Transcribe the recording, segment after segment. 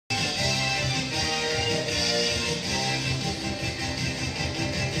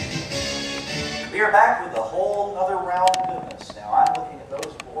We are back with a whole other round of goodness. Now, I'm looking at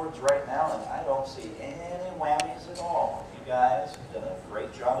those boards right now, and I don't see any whammies at all. You guys have done a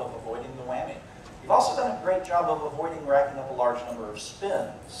great job of avoiding the whammy. You've also done a great job of avoiding racking up a large number of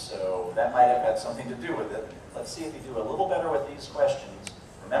spins, so that might have had something to do with it. Let's see if you do a little better with these questions.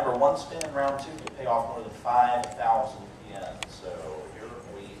 Remember, one spin in round 2 can pay off more than 5,000 yen. So here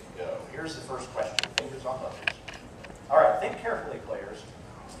we go. Here's the first question. Fingers on buttons. All right, think carefully, players.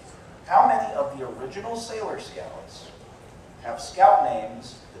 How many of the original Sailor Scouts have scout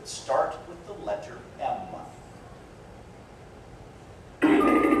names that start with the letter M?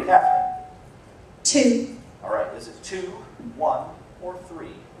 Catherine? 2. All right, is it 2, 1, or 3,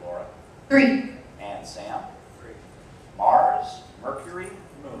 Laura? 3. And Sam? 3. Mars, Mercury,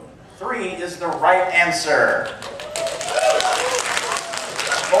 Moon. 3 is the right answer.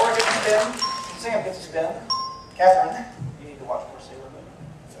 Laura gets a spin. Sam gets a spin. Catherine, you need to watch more Sailor Moon.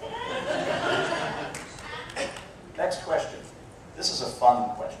 Next question. This is a fun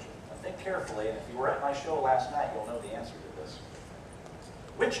question. Now think carefully, and if you were at my show last night, you'll know the answer to this.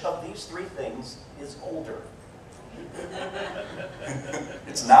 Which of these 3 things is older?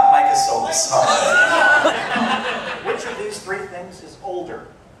 It's not Micah Solis. Which of these 3 things is older?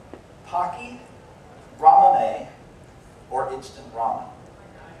 Pocky, ramen, or instant ramen?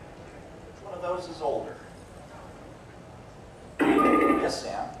 Which one of those is older? Yes,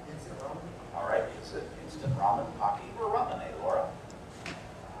 Sam? Instant ramen. All right, is it instant ramen, Pocky, or ramen, Laura?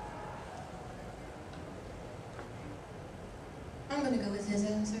 I'm going to go with his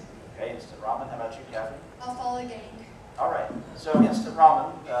answer. Okay, instant ramen. How about you, Kathy? I'll follow gang. All right, so instant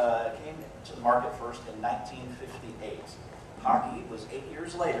ramen came to the market first in 1958. Pocky was 8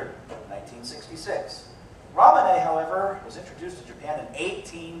 years later, 1966. Ramen, however, was introduced to Japan in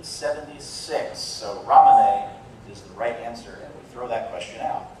 1876. So ramen is the right answer, and we throw that question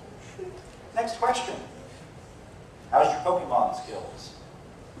out. Next question. How's your Pokemon skills?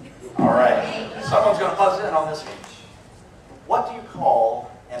 All right, someone's going to buzz in on this one. What do you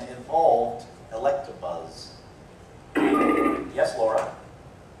call an evolved Electabuzz? Yes, Laura?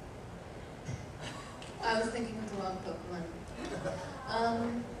 I was thinking of the wrong Pokemon.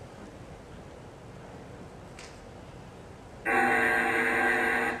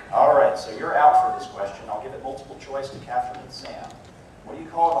 All right, so you're out for this question. I'll give it multiple choice to Catherine and Sam. What do you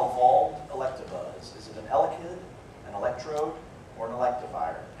call an evolved Electabuzz? Is it an Elekid, an Electrode, or an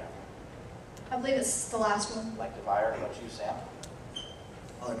Electivire? I believe it's the last one. Electivire. How about you, Sam?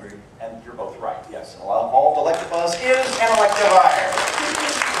 I'll agree. And you're both right. Yes, an evolved Electabuzz is an Electivire.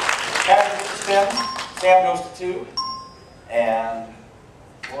 Catherine gets a spin. Sam goes to 2. And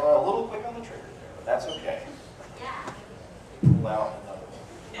we're a little quick on the trigger there, but that's okay. Pull out another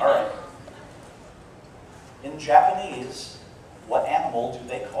one. All right. In Japanese, what animal do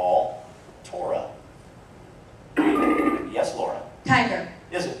they call Tora? Yes, Laura? Tiger.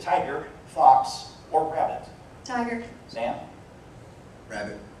 Is it tiger, fox, or rabbit? Tiger. Sam?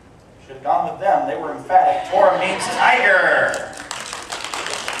 Rabbit. Should have gone with them. They were emphatic. Tora means tiger.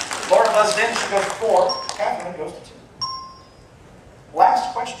 Laura buzzed in. She goes to 4. Catherine goes to 2.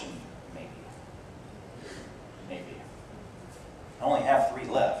 Last question, maybe. Maybe. I only have 3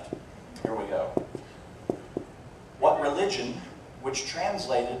 left. Here we go. What religion, which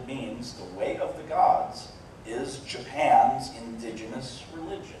translated means the way of the gods, is Japan's indigenous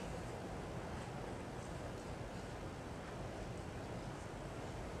religion?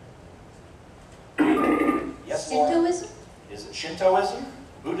 Yes, Laura? Shintoism? Is it Shintoism,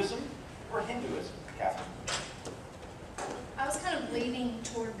 Buddhism, or Hinduism, Catherine? I was kind of leaning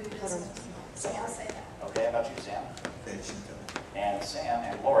toward Buddhism, so I'll say that. Okay, how about you, Sam? That's Shinto. And Sam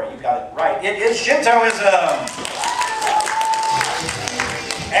and Laura, you got it right. It is Shintoism!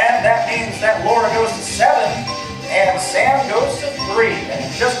 And that means that Laura goes to 7, and Sam goes to 3. And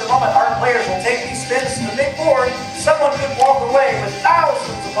in just a moment, our players will take these spins to the big board. Someone could walk away with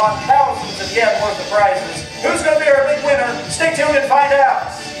thousands upon thousands of yen worth of prizes. Who's going to be our big winner? Stay tuned and find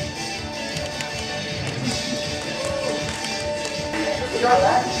out. We are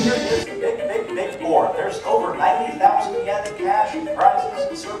back. Here is the big board. There's over 90,000 yen in cash, prizes,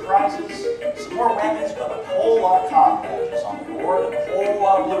 and surprises, some more whammies, but a whole lot of con badges on the board, and a whole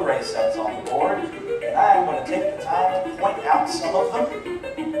lot of Blu-ray sets on the board. And I'm going to take the time to point out some of them.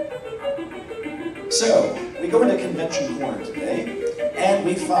 So, we go into Convention Corner today, and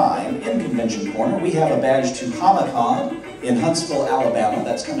we find, in Convention Corner, we have a badge to Comic-Con in Huntsville, Alabama.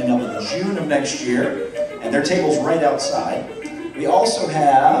 That's coming up in June of next year, and their table's right outside. We also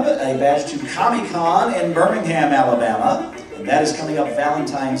have a badge to Comic-Con in Birmingham, Alabama, and that is coming up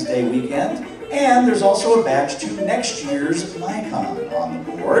Valentine's Day weekend. And there's also a badge to next year's m.a.i on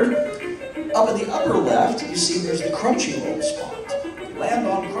the board. Up in the upper left, you see there's the Crunchyroll spot. You land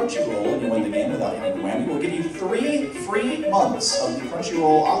on Crunchyroll and you win the game without hitting the whammy. We'll give you 3 free months of the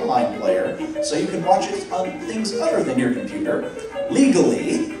Crunchyroll online player so you can watch it on things other than your computer,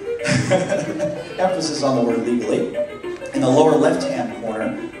 legally. Emphasis on the word legally. In the lower left-hand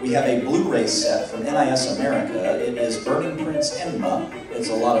corner, we have a Blu-ray set from m.a.i America. It is Burning Prince Enma. It's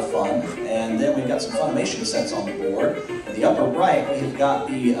a lot of fun. And then we've got some Funimation sets on the board. In the upper right, we've got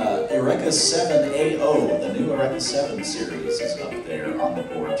the Eureka 7 AO, the new Eureka 7 series is up there on the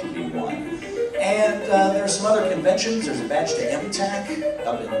board to be won. And there's some other conventions. There's a badge to m.a.i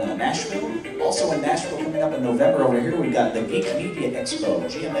up in Nashville. Also in Nashville coming up in November over here, we've got the Geek Media Expo,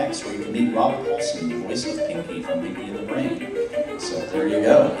 GMX, where you can meet Rob Paulson, the voice of Pinky from Pinky and the Brain. So there you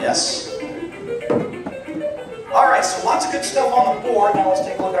go, yes. All right, so lots of good stuff on the board. Now let's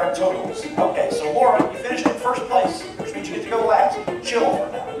take a look at our totals. Okay, so Laura, you finished in first place, which means you get to go last. Chill for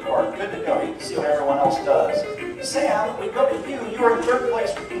now. You are good to go. You can see what everyone else does. Sam, we go to you. You are in third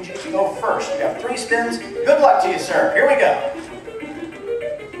place, which means you get to go first. You have 3 spins. Good luck to you, sir. Here we go.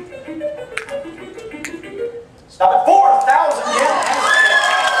 Stop at 4,000 yen.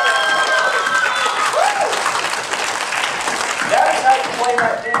 That is how you play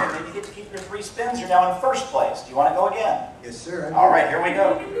that game. Then you get to keep your 3 spins. You're now in first place. Do you want to go again? Yes, sir. All right, here we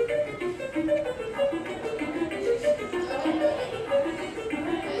go.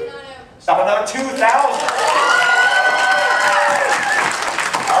 Stop another 2,000.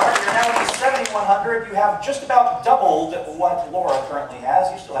 All right, you're now at 7,100. You have just about doubled what Laura currently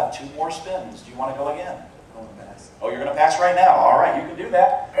has. You still have 2 more spins. Do you want to go again? Oh, you're going to pass right now. All right, you can do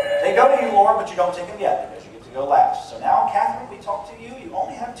that. They go to you, Laura, but you don't take them yet because you get to go last. So now, Catherine, we talk to you. You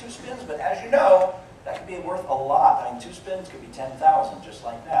only have 2 spins, but as you know, that could be worth a lot. I mean, 2 spins could be 10,000, just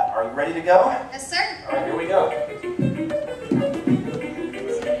like that. Are you ready to go? Yes, sir. All right, here we go.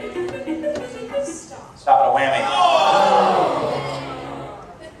 Stop at a whammy. Oh.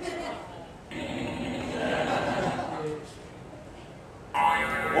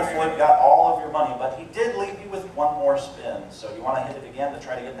 Wolfwood got all of your money, but he did leave you with 1 more spin. So you want to hit it again to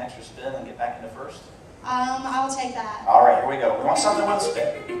try to get an extra spin and get back into first? I will take that. All right, here we go. We want something with a spin.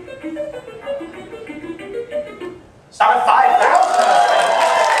 Stop at 5,000.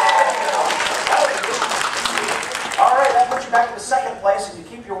 All right, that puts you back into second place, and you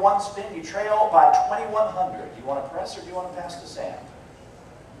keep your 1 spin. You trail by 2,100. Do you want to press or do you want to pass to Sam?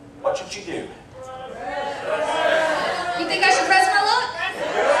 What should you do? You think I should press my luck?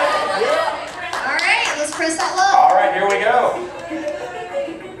 All right, let's press that luck. All right, here we go.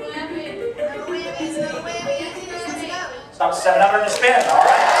 Stop at 700 to spin. All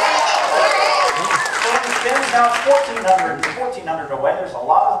right. Spins now at 1,400. 1,400 away. There's a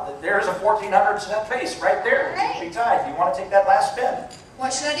lot of. There's a 1,400 cent face right there. Right. Be tied. Do you want to take that last spin? What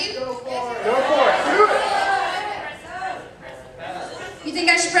should I do? Go for it. Go for it. Do it. You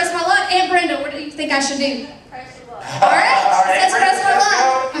think I should press my luck? Aunt Brenda, what do you think I should do? Press your luck. All right, let's press my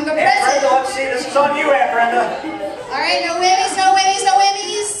luck. I'm going to press Aunt Brenda, it. let's see. This is on you, Aunt Brenda. All right, no whammies, no whammies, no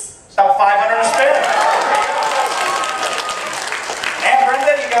whammies. Stop 500 to spin. Aunt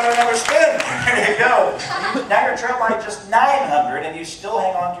Brenda, you got another spin. There you go. Now you're trailed by just 900, and you still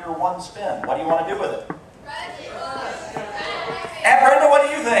hang on to your 1 spin. What do you want to do with it? Aunt Brenda, what do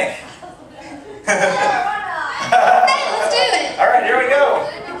you think? Hey, let's do it. All right, here we go.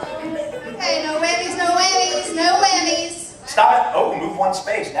 Okay, no whammies, no whammies, no whammies. Stop it. Oh, move 1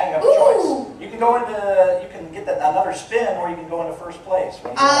 space. Now you have a choice. You can go into, you can get another spin, or you can go into first place.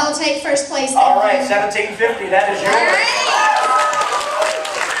 What do you I'll want? take first place. All right, then. 1750. That is yours. All right.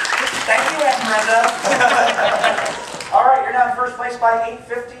 Thank you, Aunt Brenda. All right, you're now in first place by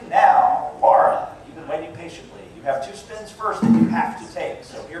 850. Now, Laura, you've been waiting patiently. You have 2 spins first that you have to take.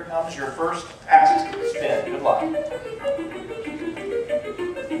 So here comes your first passed spin. Good luck.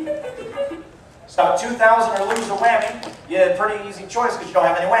 Stop at 2,000 or lose a whammy. You had a pretty easy choice because you don't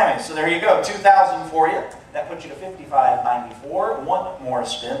have any whammies. So there you go, 2,000 for you. That puts you to 55.94. 1 more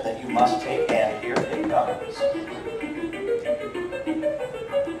spin that you must take, and here it comes.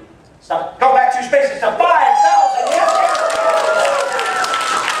 Stop it. Go back 2 spaces to 5,000. Yes,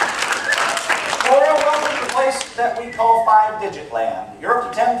 Laura, welcome to the place that we call 5-digit land. You're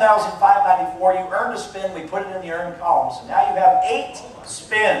up to 10,594. You earned a spin. We put it in the earned column. So now you have 8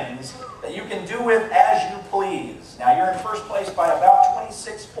 spins that you can do with as you please. Now you're in first place by about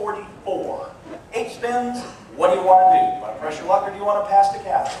 2644. 8 spins. What do you want to do? Do you want to press your luck or do you want to pass to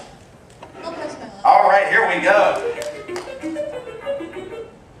Catherine? I'll press my luck. All right, here we go.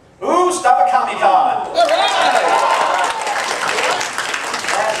 Ooh, stop at Comic-Con.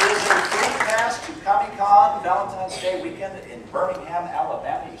 That is a free pass to Comic-Con Valentine's Day weekend in Birmingham,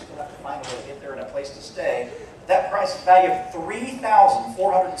 Alabama. You still have to find a way to get there and a place to stay. That price is valued at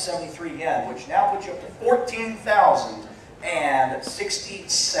 3,473 yen, which now puts you up to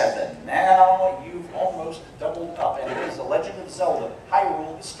 14,067. Now you've almost doubled up, and it is The Legend of Zelda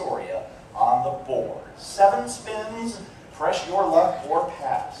Hyrule Historia on the board. 7 spins, press your luck or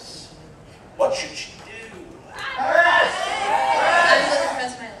pass. What should she do? I'm going to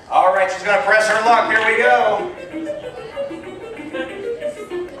press my luck. All right, she's going to press her luck. Here we go.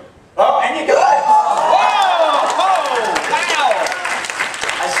 Oh, and you got it.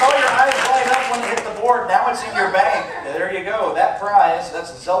 I saw your eyes light up when you hit the board. Now it's in your bank. There you go. That prize,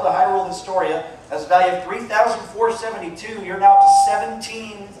 that's Zelda Hyrule Historia. That's a value of 3,472. You're now up to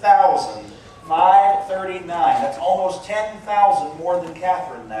 17,539. That's almost 10,000 more than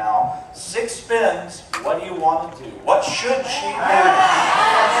Catherine now. 6 spins. What do you want to do? What should she do? Can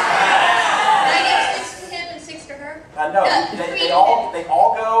I give 6 to him and 6 to her? No, they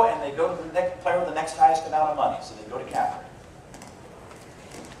all go and they go to the next player with the next highest amount of money. So they go to Catherine.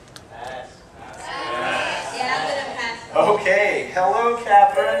 Yeah, I'm going to pass. Okay, hello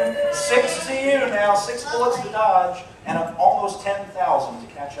Catherine. 6 to you now, 6 bullets to dodge, and almost 10,000 to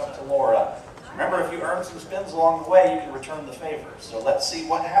catch up to Laura. Remember, if you earn some spins along the way, you can return the favor. So let's see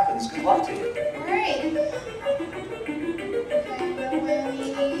what happens. Good luck to you. Alright. Okay, no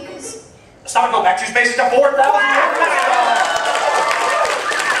whammies. Stop and go back 2 spaces to 4,000.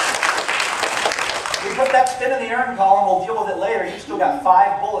 We put that spin in the earn column. We'll deal with it later. You've still got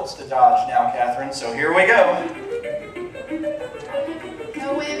 5 bullets to dodge now, Catherine. So here we go.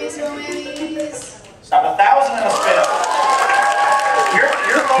 No whammies, no whammies. Stop 1,000 in a spin.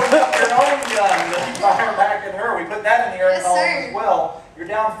 You're loading up your own gun to fire back at her. We put that in the earn column as well. You're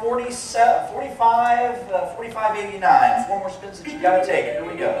down 45.89. 4 more spins that you've got to take. Here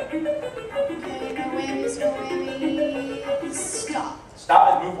we go. Okay, no whammies, no whammies. Stop.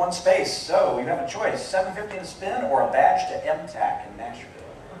 Stop and move 1 space. So you have a choice: $7.50 in a spin or a badge to m.a.i in Nashville.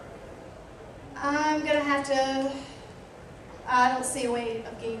 I'm going to have to... I don't see a way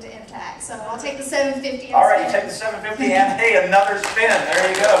of getting to m.a.i, so I'll take the $7.50. All right, you take the $7.50 and hey, another spin. There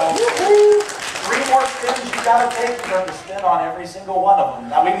you go. 3 more spins you got to take. You're going to spin on every single one of them.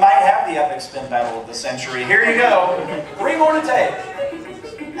 Now we might have the epic spin battle of the century. Here you go. 3 more to take.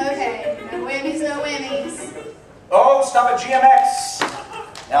 Okay, no whammies, no whammies. Oh, stop at GMX.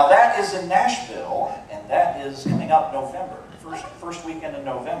 Now that is in Nashville, and that is coming up November. First weekend in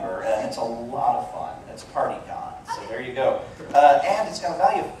November, and it's a lot of fun. It's PartyCon, so there you go. And it's got a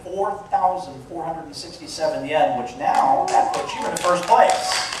value of 4,467 yen, which now, that puts you in first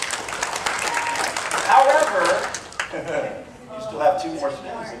place. However, you still have 2 more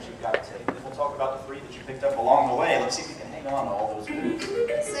spins that you've got to take. Then we'll talk about the 3 that you picked up along the way. Let's see if you can hang on to all those moves.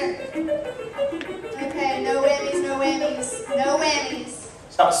 Yes, sir. Okay, no whammies, no whammies, no whammies.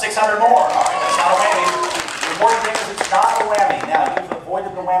 Stop at 600 more. All right, that's not a whammy. The important thing is it's not a whammy. Now, you've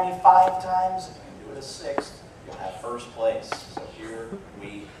avoided the whammy 5 times. If you can do it a 6th, you'll have first place. So here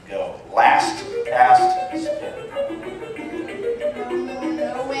we go. Last cast spin.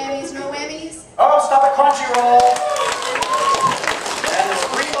 No whammies, no whammies. Oh, stop at Crunchyroll. And there's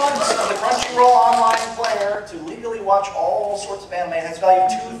 3 months of the Crunchyroll online player to legally watch all sorts of anime. It has a value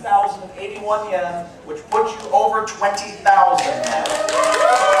of 2,081 yen, which puts you over 20,000 now.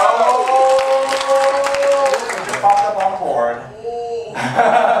 Oh, it just popped up on the board.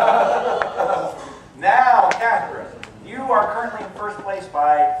 Now, Catherine, you are currently in first place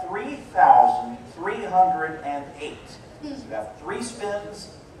by 3,308. So you have 3 spins.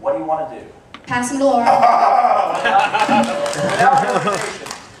 What do you want to do? Pass them to Laura. Without hesitation.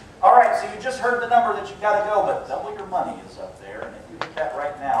 All right, so you just heard the number that you've got to go, but double your money is up there, and if you hit that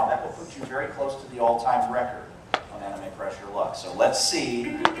right now, that will put you very close to the all-time record on Anime Press Your Luck. So let's see if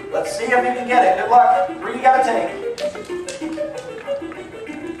you can get it. Good luck. 3 you got to take.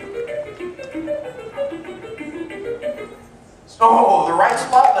 Oh, the right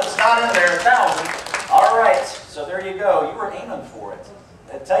spot, but it's not in there. 1,000. All right, so there you go. You were aiming for it.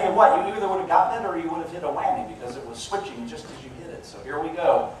 I tell you what, you either would have gotten it or you would have hit a whammy because it was switching just as you hit it. So here we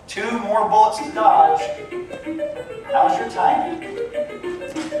go. 2 more bullets to dodge. How's your timing?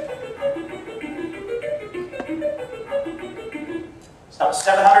 Stop at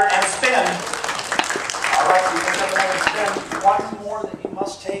 700 and spin. All right, so you picked up another spin. 1 more that you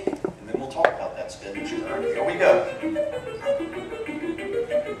must take, and then we'll talk about that spin that you earned. Here we go.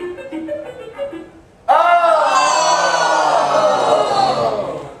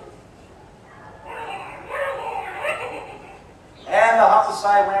 And the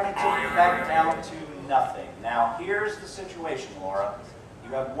Hokusai whammy took you back down to nothing. Now, here's the situation, Laura.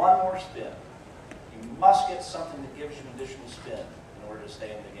 You have 1 more spin. You must get something that gives you an additional spin in order to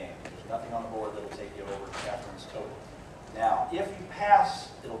stay in the game. There's nothing on the board that'll take you over Catherine's total. Now, if you pass,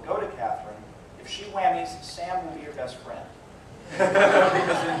 it'll go to Catherine. If she whammies, Sam will be your best friend.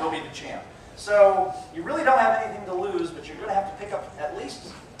 Because then he'll be the champ. So, you really don't have anything to lose, but you're going to have to pick up at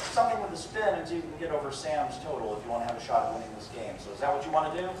least something with a spin until you can get over Sam's total if you want to have a shot at winning this game. So is that what you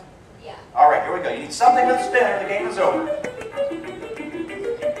want to do? Yeah. All right, here we go. You need something with a spin or the game is over.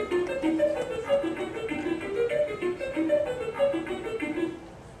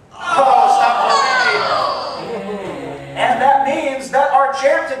 Oh, stop the game. And that means that our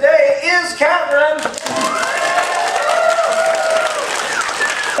champ today is Catherine.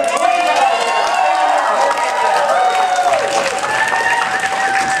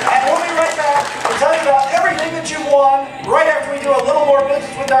 Right after we do a little more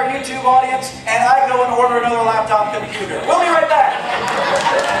business with our YouTube audience, and I go and order another laptop computer. We'll be right back.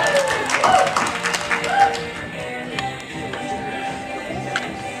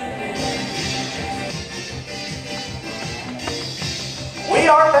 We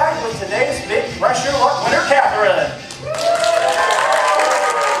are back with today's big pressure luck winner, Catherine. So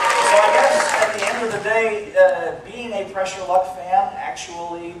I guess at the end of the day, being a pressure luck fan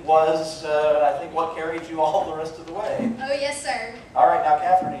actually was, I think, what carried you all the rest of the way. Oh, yes, sir. All right, now,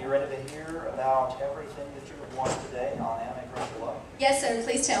 Catherine, are you ready to hear about everything that you have won today on Anime Pressure Luck? Yes, sir.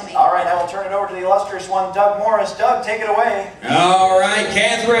 Please tell me. All right, I will turn it over to the illustrious one, Doug Morris. Doug, take it away. All right,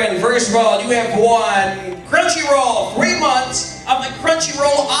 Catherine, first of all, you have won Crunchyroll, 3 months of the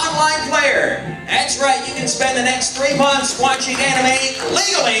Crunchyroll online player. That's right, you can spend the next 3 months watching anime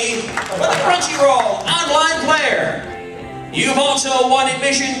legally with the Crunchyroll online player. You've also won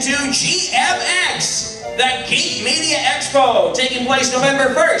admission to GMX, the Geek Media Expo, taking place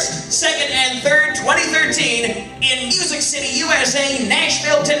November 1st, 2nd, and 3rd, 2013 in Music City, USA,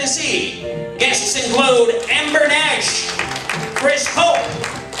 Nashville, Tennessee. Guests include Amber Nash, Chris Hope,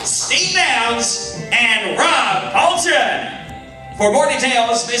 Steve Downs, and Rob Alton. For more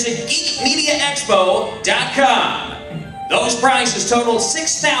details, visit geekmediaexpo.com. Those prizes totaled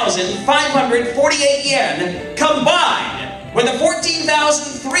 6,548 yen combined with the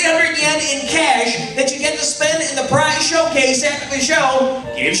 14,300 yen in cash that you get to spend in the prize showcase after the show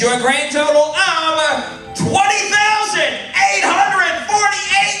gives you a grand total of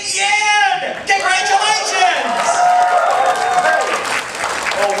 20,848 yen! Congratulations!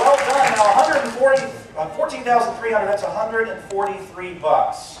 Well done. Now, 14,300, that's 143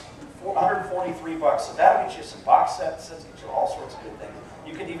 bucks. 143 bucks. So that'll get you some box sets, that'll get you all sorts of good things.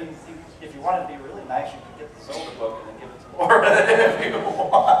 You could even, if you wanted to be really nice, you could get the Zelda book and then give it to Laura if you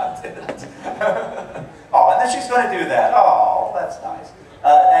wanted. Oh, and then she's going to do that. Oh, that's nice.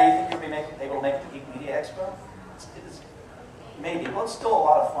 Now, you think you'll be able to make it to Geek Media Expo? Maybe. Well, it's still a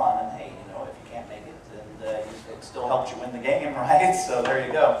lot of fun. And hey, you know, if you can't make it, then it still helps you win the game, right? So there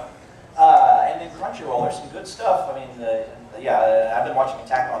you go. And then Crunchyroll, there's some good stuff. I mean, yeah, I've been watching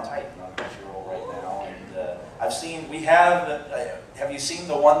Attack on Titan on Crunchyroll right now, and I've seen, have you seen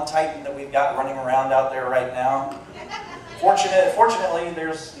the one Titan that we've got running around out there right now? Fortunately,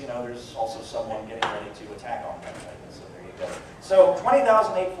 there's also someone getting ready to attack on that Titan, so there you go. So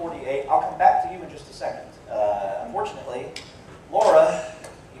 20,848, I'll come back to you in just a second. Unfortunately, Laura,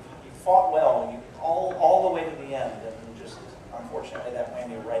 you fought well, all the way to the end, and just unfortunately that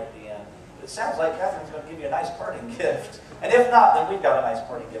whammy right at the end. It sounds like Catherine's going to give you a nice parting gift. And if not, then we've got a nice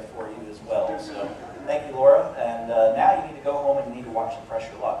parting gift for you as well. So thank you, Laura. And now you need to go home and you need to watch the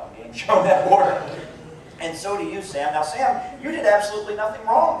Pressure Luck on Game Show Network. And so do you, Sam. Now, Sam, you did absolutely nothing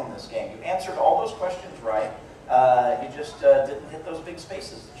wrong in this game. You answered all those questions right. You just didn't hit those big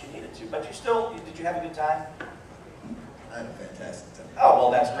spaces that you needed to. But did you have a good time? I had a fantastic time. Oh,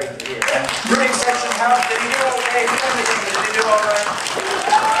 well, that's great to hear. And rooting section house, did he do okay? Did he do all right?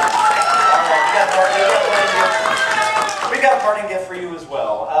 All right, we got a parting gift for you as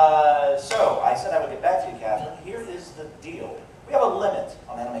well. So, I said I would get back to you, Catherine. Here is the deal. We have a limit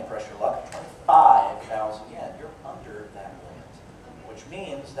on Anime Pressure Luck of 25,000 yen. You're under that limit, which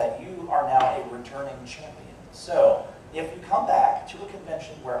means that you are now a returning champion. So, if you come back to a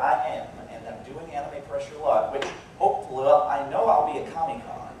convention where I am, and I'm doing Anime Pressure Luck, which hopefully, well, I know I'll be at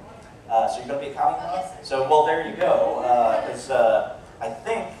Comic-Con. So you're going to be at Comic-Con? Yes. So, well, there you go. Because I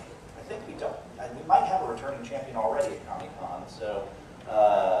think we don't. We might have a returning champion already at Comic-Con. So I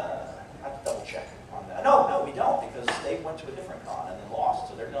have to double check on that. No, we don't, because they went to a different con and then lost,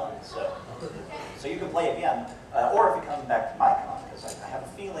 so they're done. So you can play again, or if you come back to my con, because I have a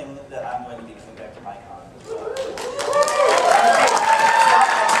feeling that I'm going to be coming back to my con as well.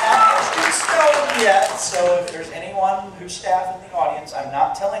 Yet, so if there's anyone who's staff in the audience, I'm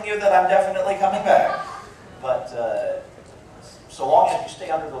not telling you that I'm definitely coming back, but so long as you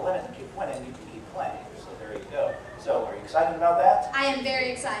stay under the limit and keep winning, you can keep playing. So there you go. So are you excited about that? I am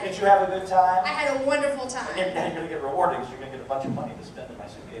very excited. Did you have a good time? I had a wonderful time. And you're going to get rewarded because you're going to get a bunch of money to spend in my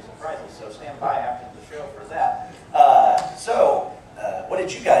suitcase of prizes. So stand by after the show for that. What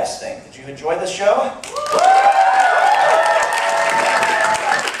did you guys think? Did you enjoy this show?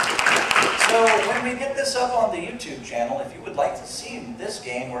 So when we get this up on the YouTube channel, if you would like to see this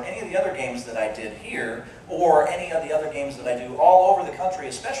game or any of the other games that I did here, or any of the other games that I do all over the country,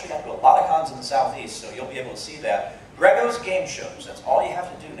 especially I do a lot of cons in the Southeast, so you'll be able to see that. Greggo's Game Shows, that's all you have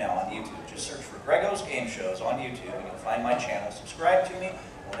to do now on YouTube. Just search for Greggo's Game Shows on YouTube, and you'll find my channel. Subscribe to me.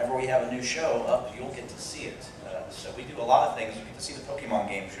 Whenever we have a new show up, you'll get to see it. So we do a lot of things. You get to see the Pokemon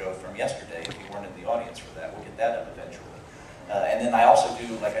game show from yesterday, if you weren't in the audience for that. We'll get that up eventually. And then I also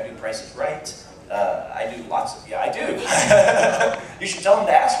do, like I do Price is Right. I do lots of, yeah, I do. You should tell them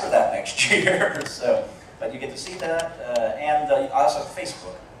to ask for that next year. So, but you get to see that. And also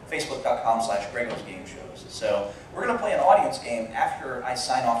Facebook, facebook.com/Greggo's Game Shows. So we're going to play an audience game after I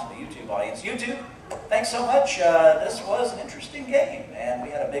sign off to the YouTube audience. YouTube, thanks so much. This was an interesting game, and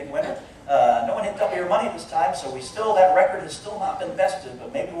we had a big winner. No one hit double your money this time, so that record has still not been bested,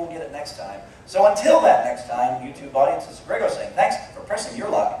 but maybe we'll get it next time. So until that next time, YouTube audience, this is Greggo saying thanks for pressing your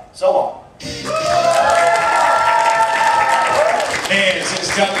luck. So long. Hey, this is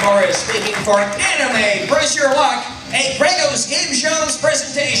Doug Morris speaking for Anime Press Your Luck, a Greggo's Game Shows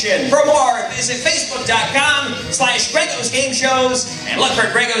presentation. For more, visit facebook.com/Greggo's Game Shows and look for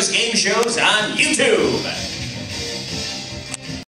Greggo's Game Shows on YouTube.